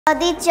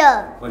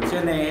Teacher, What's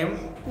your name?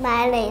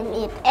 my name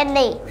is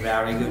Andy.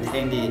 Very good,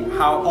 Andy.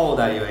 How old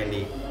are you,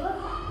 Andy?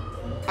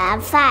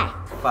 I'm 5.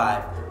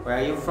 5. Where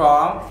are you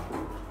from?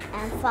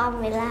 I'm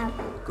from Vietnam.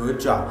 Good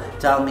job.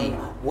 Tell me,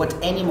 what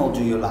animal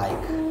do you like?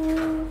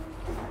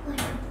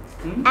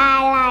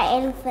 I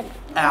like elephant.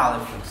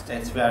 Elephants.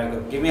 That's very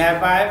good. Give me a high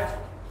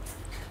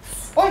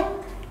five. Oi,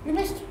 you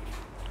missed.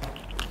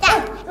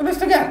 Yeah. You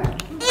missed again.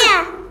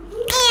 Yeah.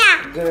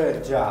 Yeah.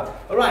 Good job.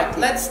 All right,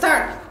 let's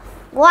start.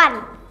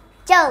 1,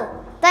 2,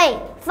 3,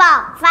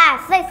 4,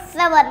 5, 6,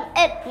 7,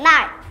 8,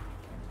 9,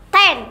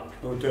 10.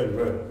 No, 10,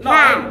 right?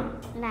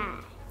 9.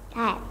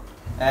 10.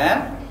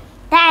 And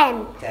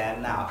 10.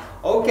 10 now.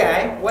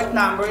 Okay, what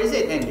number is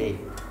it, Andy?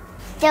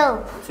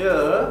 2,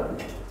 2,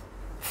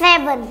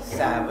 7,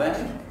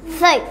 7,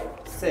 6,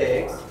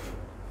 6,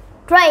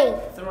 3,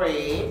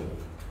 3,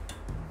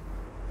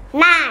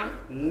 9,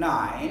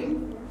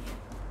 9,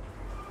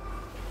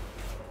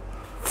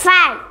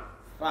 5,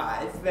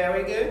 5.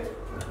 Very good.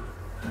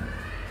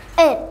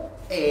 8,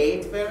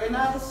 8. Very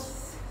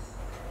nice.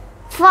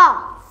 4,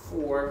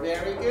 4.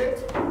 Very good.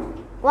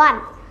 1,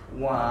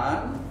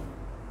 1.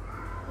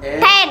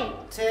 And 10.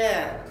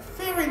 10.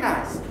 Very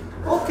nice.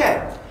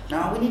 Okay.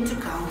 Now we need to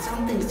count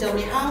some things. Tell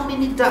me how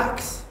many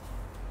ducks?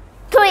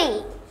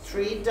 3,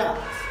 3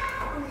 ducks.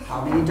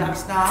 How many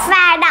ducks now?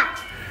 5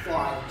 ducks.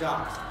 5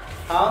 ducks.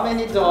 How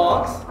many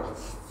dogs?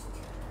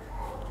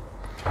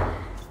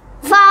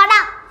 4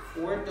 ducks.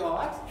 4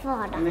 dogs. 4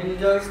 How ducks. many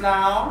dogs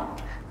now?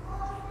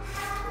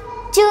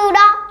 2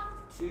 ducks.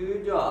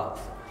 2 dogs.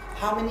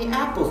 How many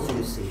apples do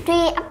you see? 3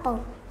 apples.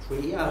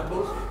 3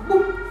 apples.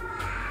 Boop.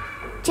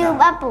 2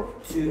 Now, apples.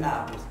 2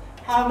 apples.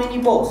 How many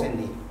balls,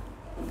 Andy?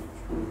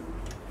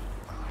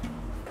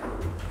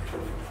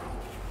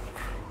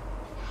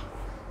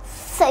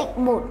 6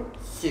 balls.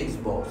 6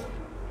 balls.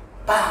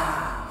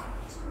 Pow!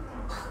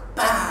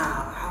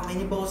 Pow! How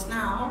many balls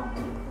now?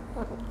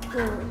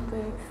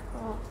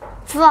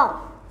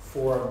 4.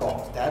 4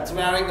 balls. That's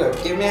very good.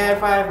 Give me a high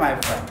five, my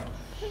friend.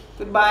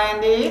 Goodbye,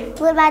 Andy.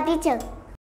 Goodbye, teacher.